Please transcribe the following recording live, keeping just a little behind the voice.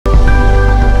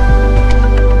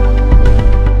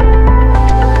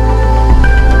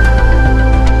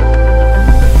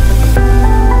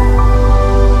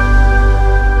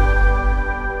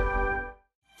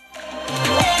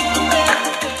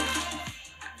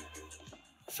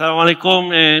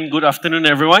Assalamualaikum and good afternoon,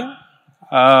 everyone.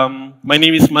 My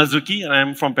name is Marzuki and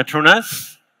I'm from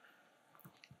PETRONAS.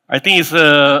 I think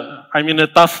I'm in a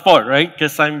tough spot, right?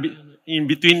 Because I'm in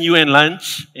between you and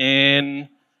lunch, and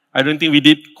I don't think we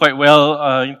did quite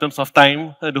well in terms of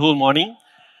time the whole morning.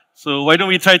 So why don't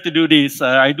we try to do this?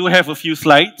 I do have a few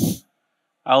slides.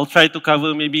 I'll try to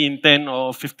cover maybe in 10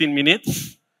 or 15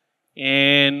 minutes,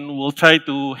 and we'll try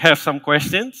to have some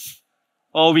questions,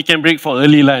 or we can break for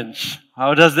early lunch.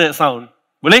 How does that sound?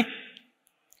 Boleh?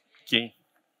 Okay.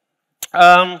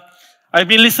 I've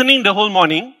been listening the whole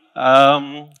morning.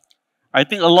 I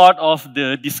think a lot of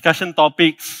the discussion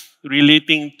topics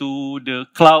relating to the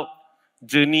cloud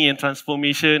journey and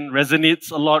transformation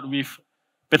resonates a lot with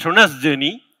PETRONAS'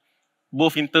 journey,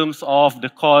 both in terms of the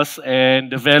cost and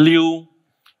the value,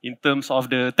 in terms of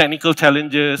the technical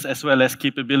challenges as well as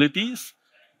capabilities.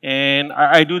 And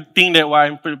I do think that what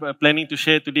I'm planning to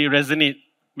share today resonates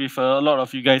with a lot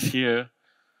of you guys here.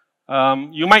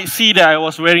 You might see that I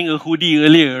was wearing a hoodie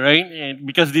earlier, right? And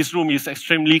because this room is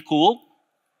extremely cool.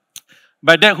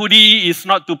 But that hoodie is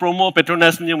not to promote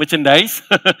PETRONAS' new merchandise.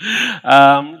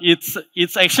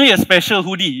 It's actually a special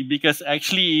hoodie because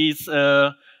actually it's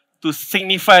to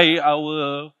signify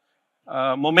our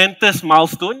momentous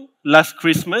milestone last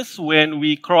Christmas when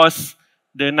we crossed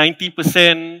the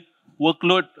 90%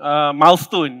 workload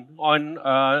milestone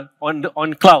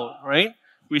on cloud, right?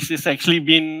 Which has actually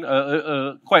been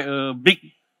quite a big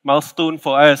milestone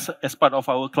for us as part of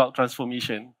our cloud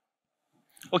transformation.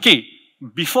 Okay,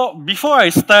 before I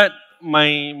start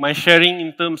my sharing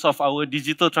in terms of our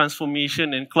digital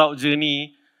transformation and cloud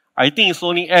journey, I think it's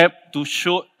only apt to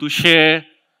share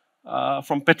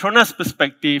from PETRONAS'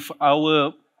 perspective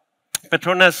our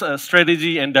PETRONAS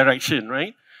strategy and direction,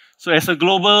 right? So as a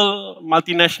global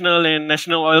multinational and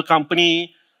national oil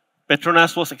company,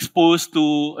 PETRONAS was exposed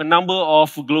to a number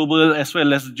of global as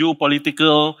well as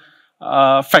geopolitical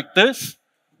factors.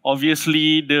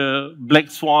 Obviously, the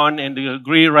Black Swan and the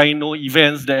Grey Rhino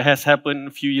events that has happened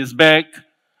a few years back,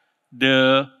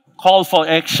 the call for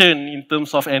action in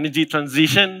terms of energy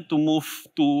transition to move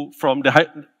from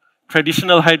the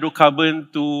traditional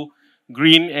hydrocarbon to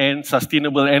green and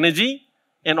sustainable energy,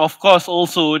 and of course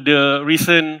also the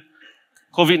recent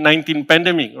COVID-19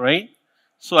 pandemic, right?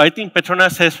 So I think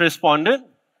PETRONAS has responded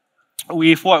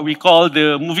with what we call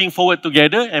the Moving Forward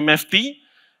Together, MFT.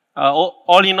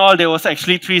 All in all, there was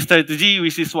actually 3 strategies,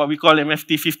 which is what we call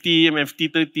MFT 50,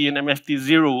 MFT 30, and MFT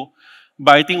 0.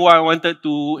 But I think what I wanted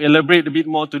to elaborate a bit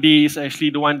more today is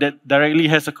actually the one that directly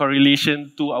has a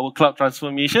correlation to our cloud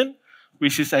transformation,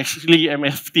 which is actually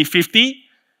MFT 50.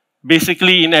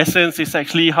 Basically, in essence, it's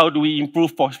actually how do we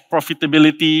improve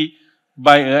profitability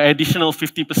by an additional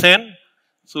 50%.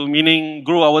 So meaning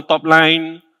grow our top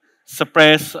line,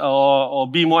 suppress or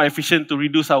be more efficient to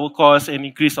reduce our costs and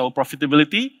increase our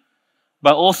profitability.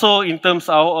 But also in terms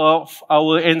of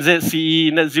our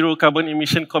NZCE, net zero carbon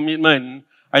emission commitment,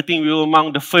 I think we were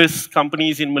among the first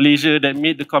companies in Malaysia that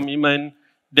made the commitment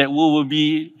that we will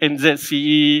be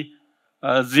NZCE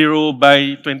zero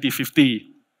by 2050,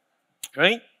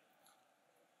 right?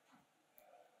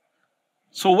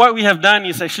 So what we have done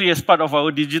is actually as part of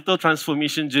our digital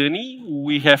transformation journey,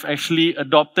 we have actually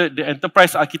adopted the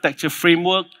enterprise architecture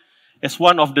framework as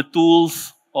one of the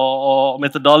tools or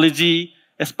methodology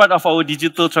as part of our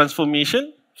digital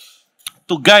transformation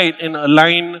to guide and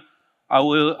align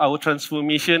our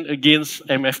transformation against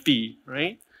MFT,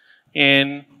 right?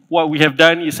 And what we have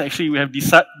done is actually we have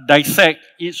dissect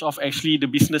each of actually the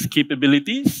business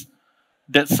capabilities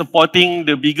that's supporting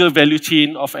the bigger value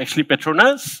chain of actually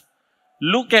PETRONAS.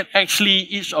 Look at actually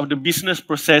each of the business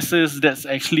processes that's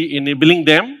actually enabling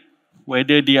them,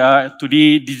 whether they are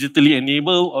today digitally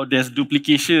enabled or there's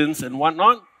duplications and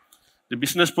whatnot. The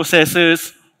business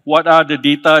processes, what are the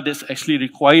data that's actually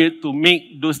required to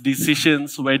make those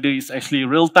decisions, whether it's actually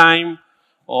real time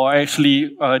or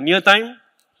actually near time,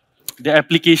 the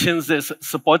applications that's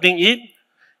supporting it,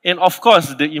 and of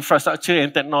course the infrastructure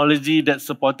and technology that's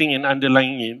supporting and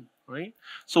underlying it, right?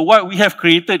 So what we have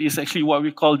created is actually what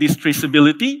we call this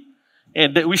traceability,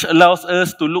 and that which allows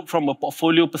us to look from a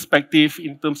portfolio perspective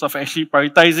in terms of actually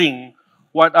prioritizing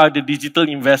what are the digital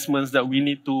investments that we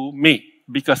need to make,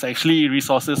 because actually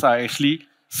resources are actually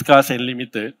scarce and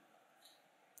limited.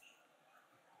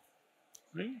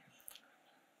 Right?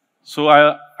 So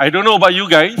I don't know about you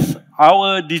guys,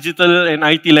 our digital and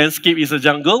IT landscape is a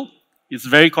jungle. It's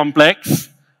very complex.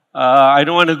 I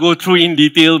don't want to go through in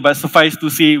detail, but suffice to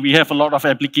say, we have a lot of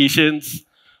applications,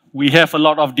 we have a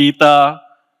lot of data,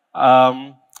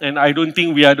 and I don't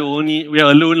think we are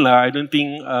alone. I don't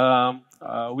think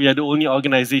We are the only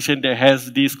organization that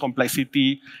has this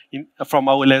complexity from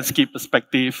our landscape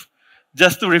perspective.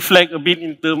 Just to reflect a bit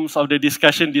in terms of the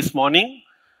discussion this morning,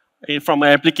 from an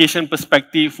application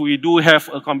perspective, we do have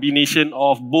a combination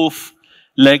of both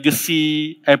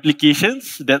legacy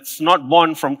applications that's not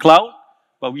born from cloud,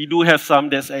 but we do have some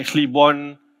that's actually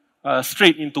born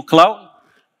straight into cloud,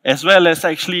 as well as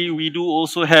actually we do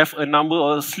also have a number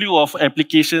or a slew of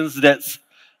applications that's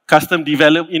custom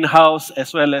developed in-house,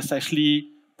 as well as actually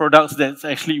products that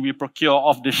actually we procure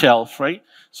off the shelf, right?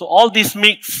 So all this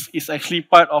mix is actually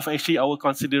part of actually our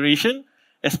consideration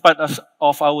as part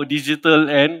of our digital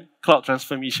and cloud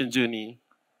transformation journey.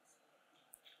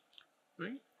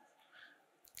 Right?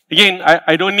 Again,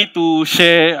 I don't need to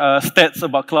share stats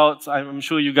about clouds. I'm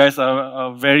sure you guys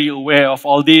are very aware of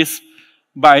all this.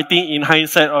 But I think in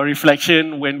hindsight or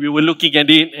reflection, when we were looking at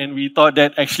it and we thought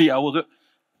that actually our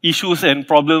issues and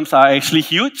problems are actually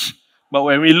huge. But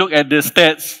when we look at the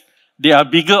stats, there are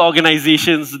bigger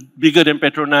organizations, bigger than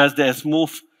PETRONAS, that has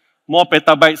moved more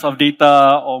petabytes of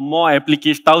data or more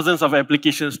applications, thousands of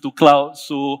applications to cloud.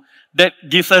 So that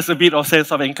gives us a bit of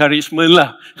sense of encouragement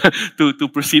lah, to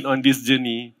proceed on this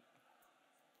journey.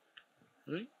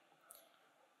 Right?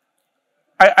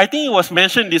 I think it was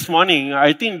mentioned this morning,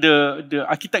 I think the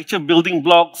architecture building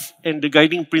blocks and the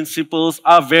guiding principles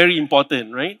are very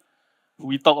important, right?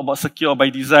 We talked about secure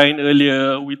by design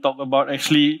earlier. We talked about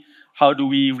actually how do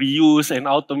we reuse and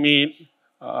automate.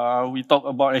 We talked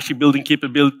about actually building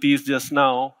capabilities just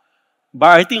now. But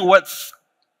I think what's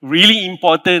really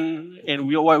important and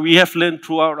what we have learned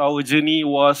throughout our journey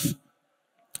was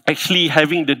actually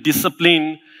having the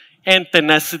discipline and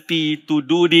tenacity to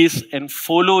do this and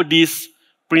follow these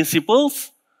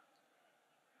principles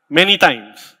many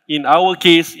times. In our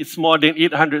case, it's more than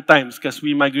 800 times because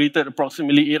we migrated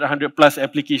approximately 800 plus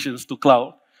applications to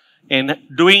cloud. And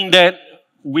doing that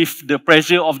with the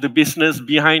pressure of the business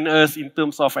behind us in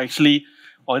terms of actually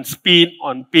on speed,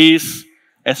 on pace,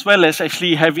 as well as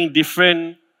actually having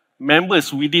different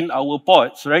members within our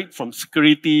pods, right? From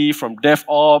security, from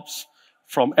DevOps,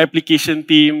 from application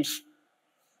teams.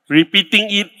 Repeating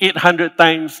it 800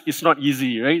 times is not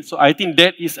easy, right? So I think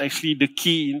that is actually the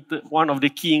key, one of the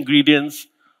key ingredients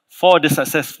for the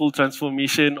successful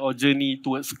transformation or journey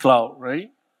towards cloud,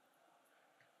 right?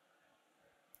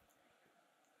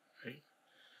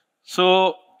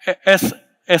 So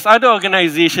as other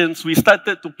organizations, we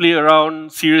started to play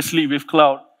around seriously with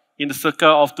cloud in the circa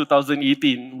of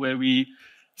 2018, where we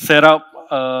set up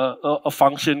a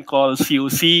function called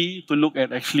COC to look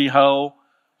at actually how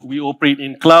we operate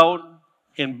in cloud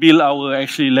and build our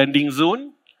actually landing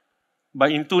zone.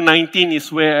 But in 2019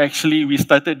 is where actually we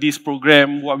started this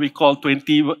program, what we call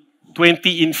 20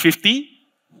 in 50.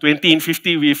 20 in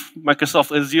 50 with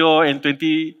Microsoft Azure and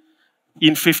 20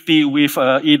 in 50 with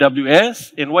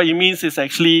AWS. And what it means is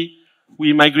actually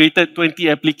we migrated 20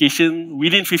 applications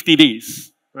within 50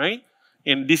 days, right?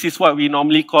 And this is what we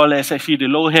normally call as actually the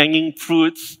low-hanging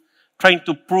fruits, trying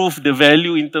to prove the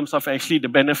value in terms of actually the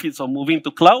benefits of moving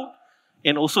to cloud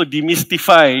and also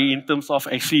demystify in terms of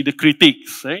actually the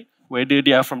critics, right? Whether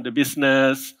they are from the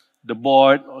business, the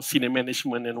board, or senior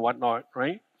management and whatnot,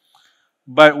 right?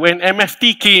 But when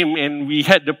MFT came and we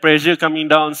had the pressure coming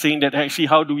down saying that actually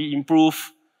how do we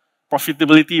improve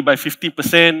profitability by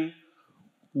 50%,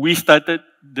 we started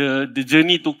the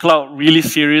journey to cloud really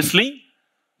seriously.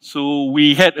 So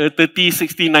we had a 30,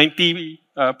 60,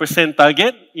 90%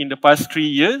 target in the past 3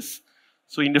 years.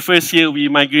 So in the first year, we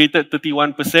migrated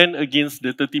 31% against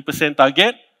the 30%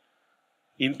 target.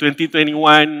 In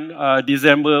 2021,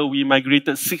 December, we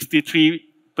migrated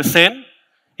 63%.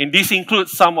 And this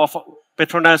includes some of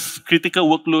PETRONAS critical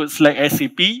workloads like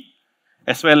SAP,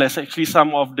 as well as actually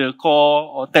some of the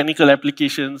core or technical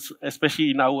applications,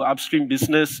 especially in our upstream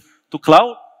business, to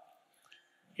cloud.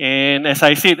 And as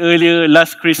I said earlier,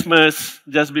 last Christmas,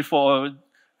 just before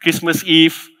Christmas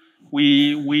Eve,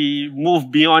 we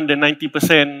moved beyond the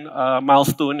 90%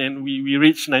 milestone and we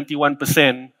reached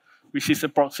 91%, which is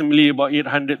approximately about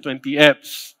 820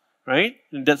 apps, right?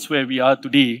 And that's where we are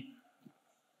today.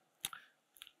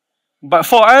 But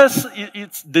for us,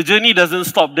 the journey doesn't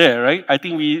stop there, right? I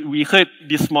think we heard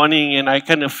this morning and I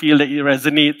kind of feel that it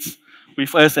resonates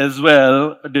with us as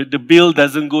well. The bill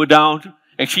doesn't go down.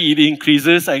 Actually, it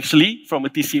increases actually from a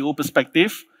TCO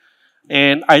perspective.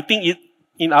 And I think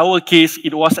in our case,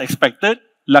 it was expected.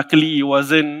 Luckily, it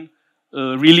wasn't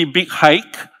a really big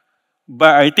hike.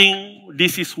 But I think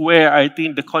this is where I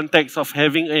think the context of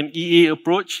having an EA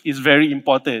approach is very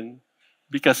important.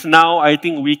 Because now I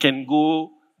think we can go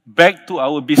back to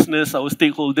our business, our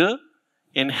stakeholder,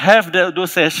 and have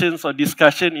those sessions or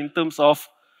discussion in terms of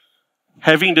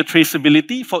having the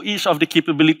traceability for each of the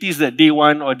capabilities that they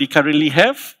want or they currently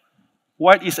have,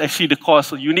 what is actually the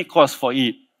cost or unique cost for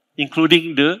it,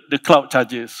 including the cloud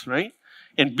charges, right?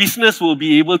 And business will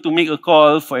be able to make a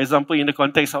call, for example, in the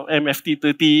context of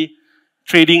MFT30,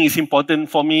 trading is important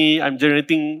for me, I'm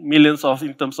generating millions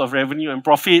in terms of revenue and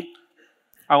profit,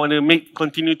 I want to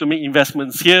continue to make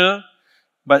investments here,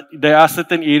 but there are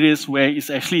certain areas where it's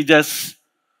actually just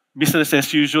business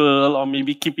as usual, or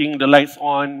maybe keeping the lights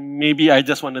on, maybe I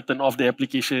just want to turn off the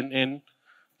application and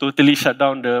totally shut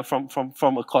down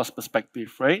from a cost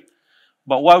perspective, right?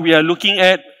 But what we are looking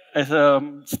at, as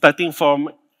starting from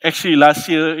actually last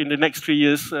year, in the next 3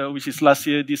 years, which is last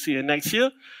year, this year, and next year,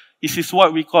 is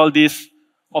what we call this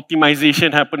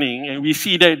optimization happening. And we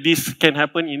see that this can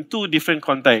happen in 2 different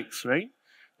contexts, right?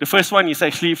 The first one is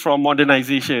actually from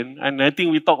modernization. And I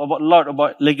think we talked a lot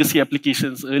about legacy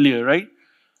applications earlier, right?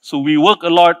 So we work a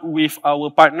lot with our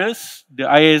partners, the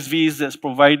ISVs that's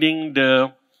providing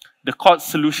the COTS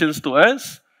solutions to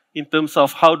us in terms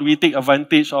of how do we take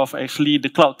advantage of actually the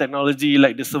cloud technology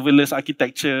like the serverless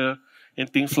architecture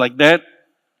and things like that,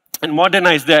 and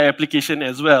modernize their application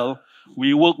as well.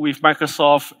 We work with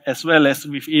Microsoft as well as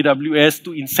with AWS to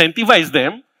incentivize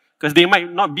them, because they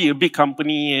might not be a big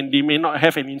company and they may not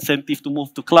have an incentive to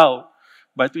move to cloud,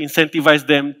 but to incentivize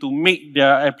them to make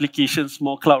their applications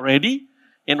more cloud ready.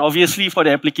 And obviously for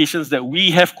the applications that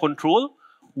we have control,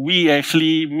 we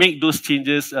actually make those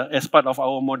changes as part of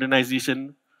our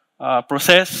modernization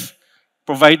process,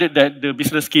 provided that the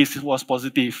business case was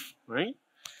positive, right?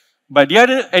 But the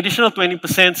other additional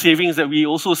 20% savings that we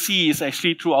also see is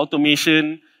actually through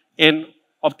automation and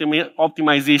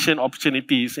optimization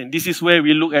opportunities. And this is where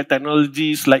we look at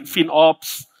technologies like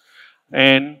FinOps,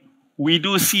 and we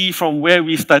do see from where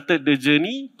we started the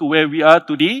journey to where we are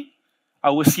today,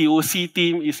 our COC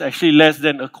team is actually less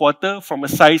than a quarter from a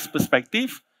size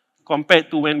perspective compared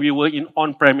to when we were in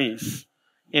on-premise.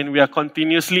 And we are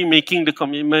continuously making the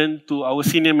commitment to our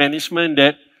senior management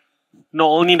that not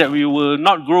only that we will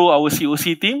not grow our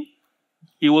COC team,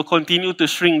 it will continue to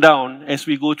shrink down as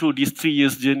we go through this 3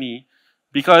 years journey,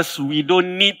 because we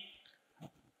don't need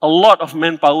a lot of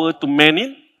manpower to man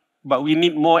it, but we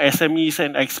need more SMEs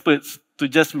and experts to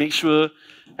just make sure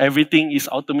everything is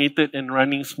automated and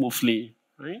running smoothly,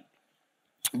 right?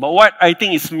 But what I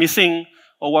think is missing,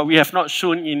 or what we have not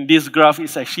shown in this graph,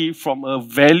 is actually from a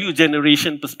value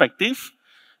generation perspective.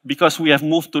 Because we have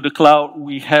moved to the cloud,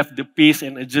 we have the pace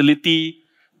and agility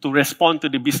to respond to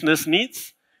the business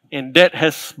needs, and that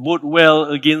has bode well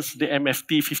against the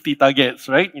MFT 50 targets,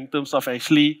 right? In terms of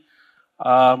actually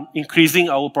increasing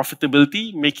our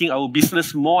profitability, making our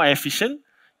business more efficient,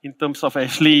 in terms of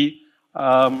actually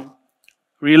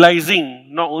realizing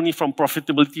not only from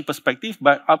profitability perspective,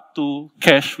 but up to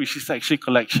cash, which is actually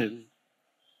collection.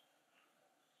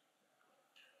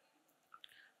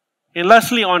 And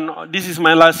lastly, this is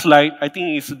my last slide. I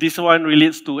think this one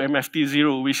relates to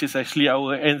MFT0, which is actually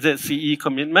our NZCE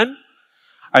commitment.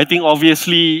 I think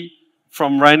obviously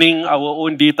from running our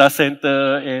own data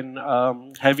center and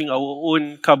having our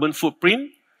own carbon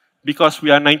footprint, because we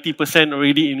are 90%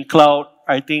 already in cloud,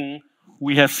 I think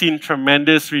we have seen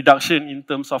tremendous reduction in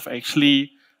terms of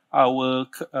actually our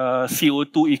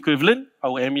CO2 equivalent,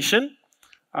 our emission.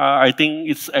 I think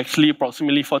it's actually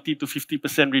approximately 40 to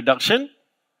 50% reduction.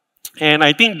 And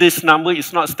I think this number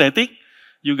is not static.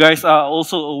 You guys are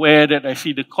also aware that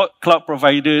actually the cloud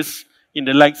providers in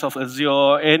the likes of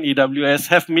Azure and AWS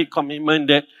have made commitment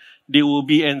that they will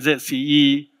be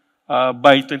NZCE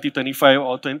by 2025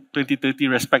 or 2030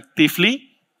 respectively.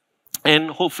 And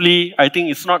hopefully, I think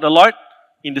it's not a lot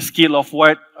in the scale of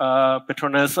what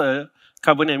PETRONAS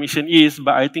carbon emission is,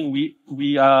 but I think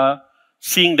we are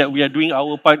seeing that we are doing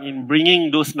our part in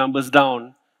bringing those numbers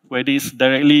down, whether it's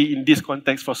directly in this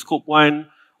context for scope 1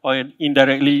 or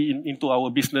indirectly into our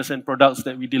business and products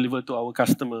that we deliver to our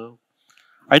customer.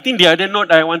 I think the other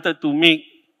note I wanted to make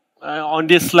on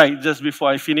this slide just before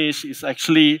I finish is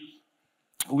actually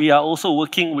we are also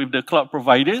working with the cloud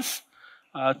providers.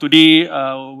 Today,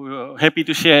 we're happy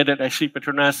to share that actually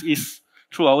PETRONAS is,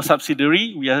 through our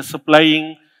subsidiary, we are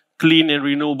supplying clean and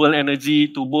renewable energy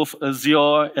to both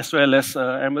Azure as well as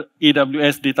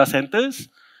AWS data centers.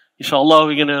 Inshallah,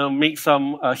 we're going to make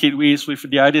some headways with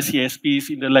the other CSPs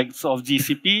in the likes of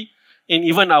GCP and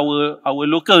even our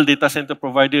local data center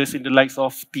providers in the likes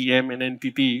of TM and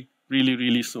NTT really,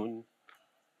 really soon.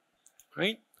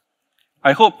 Right?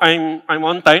 I hope I'm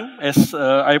on time, as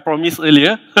I promised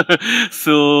earlier.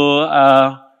 So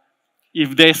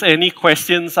if there's any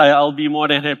questions, I'll be more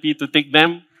than happy to take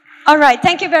them. All right,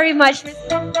 thank you very much.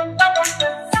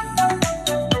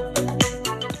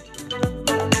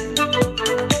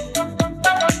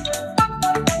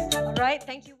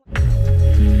 Thank you.